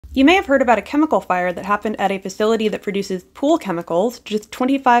You may have heard about a chemical fire that happened at a facility that produces pool chemicals just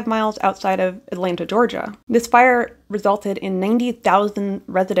 25 miles outside of Atlanta, Georgia. This fire resulted in 90,000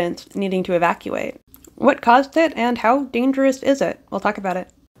 residents needing to evacuate. What caused it and how dangerous is it? We'll talk about it.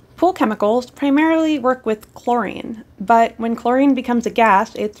 Pool chemicals primarily work with chlorine, but when chlorine becomes a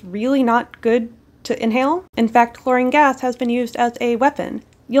gas, it's really not good to inhale. In fact, chlorine gas has been used as a weapon.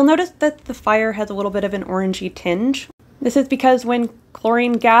 You'll notice that the fire has a little bit of an orangey tinge. This is because when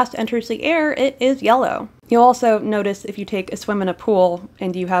chlorine gas enters the air, it is yellow. You'll also notice if you take a swim in a pool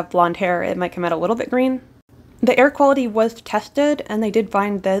and you have blonde hair, it might come out a little bit green. The air quality was tested, and they did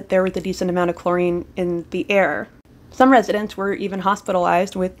find that there was a decent amount of chlorine in the air. Some residents were even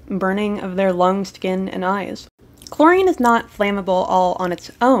hospitalized with burning of their lungs, skin, and eyes. Chlorine is not flammable all on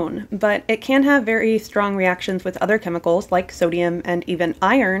its own, but it can have very strong reactions with other chemicals like sodium and even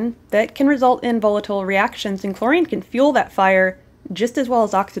iron that can result in volatile reactions, and chlorine can fuel that fire just as well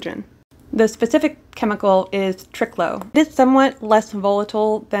as oxygen. The specific chemical is triclo. It is somewhat less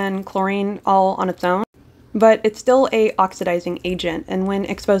volatile than chlorine all on its own, but it's still an oxidizing agent, and when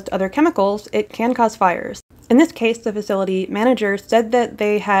exposed to other chemicals, it can cause fires. In this case, the facility manager said that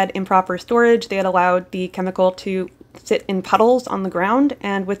they had improper storage. They had allowed the chemical to sit in puddles on the ground,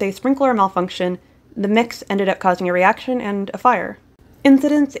 and with a sprinkler malfunction, the mix ended up causing a reaction and a fire.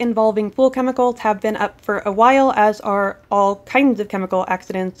 Incidents involving pool chemicals have been up for a while, as are all kinds of chemical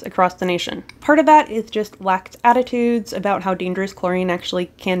accidents across the nation. Part of that is just lax attitudes about how dangerous chlorine actually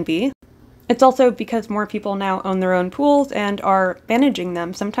can be. It's also because more people now own their own pools and are managing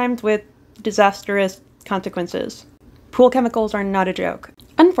them, sometimes with disastrous consequences. Pool chemicals are not a joke.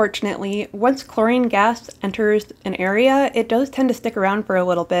 Unfortunately, once chlorine gas enters an area, it does tend to stick around for a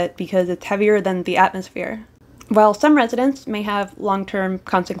little bit because it's heavier than the atmosphere. While some residents may have long-term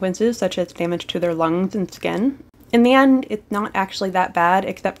consequences, such as damage to their lungs and skin, in the end, it's not actually that bad,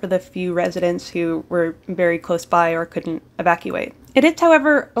 except for the few residents who were very close by or couldn't evacuate. It is,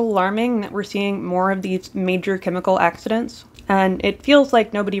 however, alarming that we're seeing more of these major chemical accidents, and it feels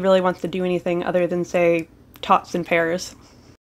like nobody really wants to do anything other than say tots and pears.